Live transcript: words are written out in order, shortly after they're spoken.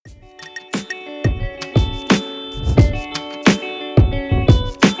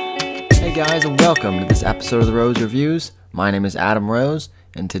guys, and welcome to this episode of the Rose Reviews. My name is Adam Rose,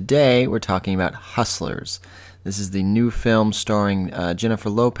 and today we're talking about Hustlers. This is the new film starring Jennifer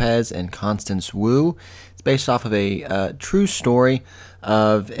Lopez and Constance Wu. It's based off of a true story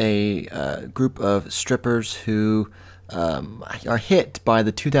of a group of strippers who are hit by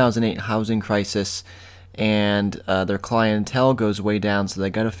the 2008 housing crisis, and their clientele goes way down, so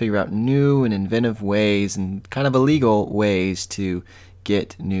they got to figure out new and inventive ways and kind of illegal ways to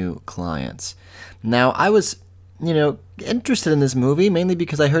get new clients. Now, I was, interested in this movie mainly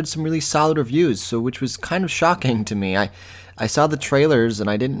because I heard some really solid reviews, which was kind of shocking to me. I saw the trailers and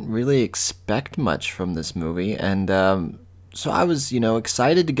I didn't really expect much from this movie, and so I was,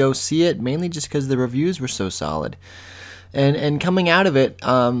 excited to go see it, mainly just because the reviews were so solid. And coming out of it,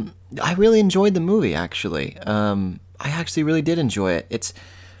 I really enjoyed the movie, actually. I actually really did enjoy it. It's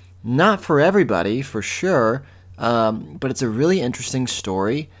not for everybody, for sure, but it's a really interesting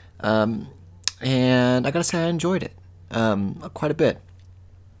story, and I gotta say I enjoyed it quite a bit.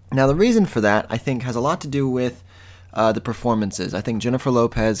 Now, the reason for that, I think, has a lot to do with the performances. I think Jennifer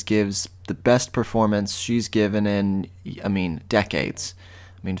Lopez gives the best performance she's given in, decades.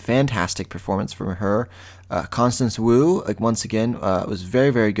 Fantastic performance from her. Constance Wu, once again, was very,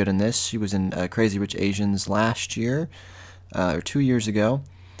 very good in this. She was in Crazy Rich Asians last year, or 2 years ago.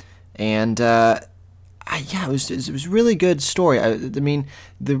 And, it was a really good story.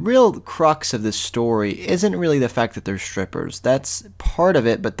 The real crux of this story isn't really the fact that they're strippers. That's part of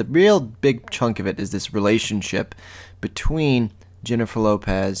it, but the real big chunk of it is this relationship between Jennifer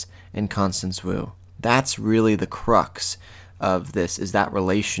Lopez and Constance Wu. That's really the crux of this, is that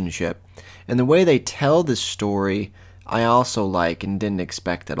relationship. And the way they tell this story, I also like and didn't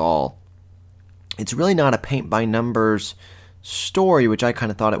expect at all. It's really not a paint-by-numbers story, which I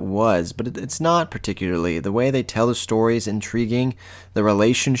kind of thought it was, but it's not particularly. The way they tell the story is intriguing. The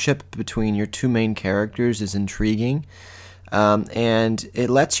relationship between your two main characters is intriguing. And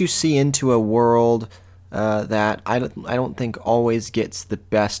it lets you see into a world that I don't think always gets the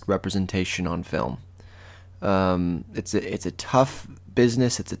best representation on film. It's a tough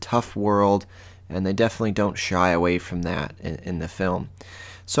business, it's a tough world, and they definitely don't shy away from that in the film.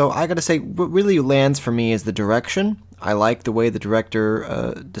 So I gotta say, what really lands for me is the direction. I like the way the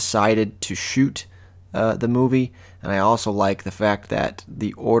director decided to shoot the movie, and I also like the fact that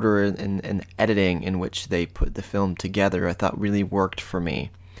the order and editing in which they put the film together, I thought really worked for me.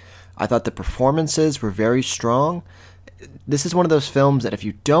 I thought the performances were very strong. This is one of those films that if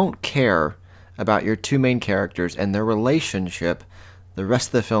you don't care about your two main characters and their relationship, the rest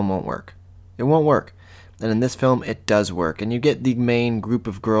of the film won't work. It won't work. And in this film, it does work. And you get the main group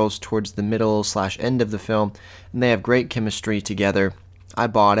of girls towards the middle/end of the film, and they have great chemistry together. I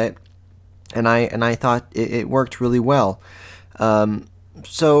bought it, and I thought it worked really well.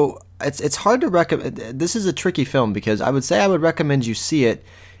 So it's hard to recommend. This is a tricky film because I would say I would recommend you see it.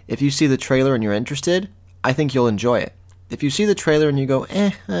 If you see the trailer and you're interested, I think you'll enjoy it. If you see the trailer and you go,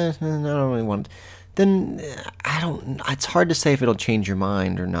 I don't really want it, then it's hard to say if it'll change your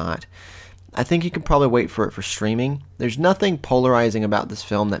mind or not. I think you can probably wait for it for streaming. There's nothing polarizing about this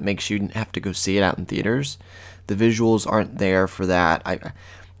film that makes you have to go see it out in theaters. The visuals aren't there for that.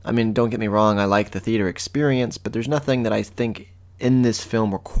 Don't get me wrong, I like the theater experience, but there's nothing that I think in this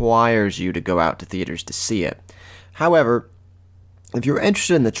film requires you to go out to theaters to see it. However, if you're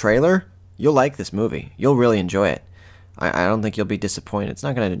interested in the trailer, you'll like this movie. You'll really enjoy it. I don't think you'll be disappointed. It's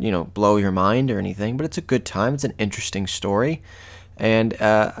not going to, blow your mind or anything, but it's a good time. It's an interesting story, and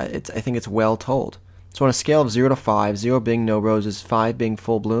I think it's well told. So on a scale of 0 to 5, 0 being no roses, 5 being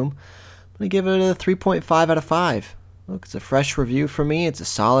full bloom, I'm going to give it a 3.5 out of 5. Look, it's a fresh review for me. It's a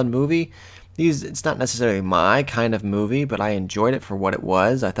solid movie. It's not necessarily my kind of movie, but I enjoyed it for what it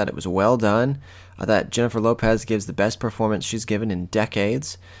was. I thought it was well done. I thought Jennifer Lopez gives the best performance she's given in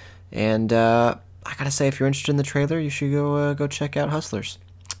decades, and I gotta say, if you're interested in the trailer, you should go check out Hustlers.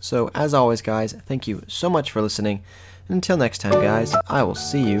 So, as always, guys, thank you so much for listening. And until next time, guys, I will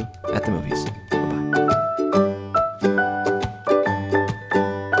see you at the movies.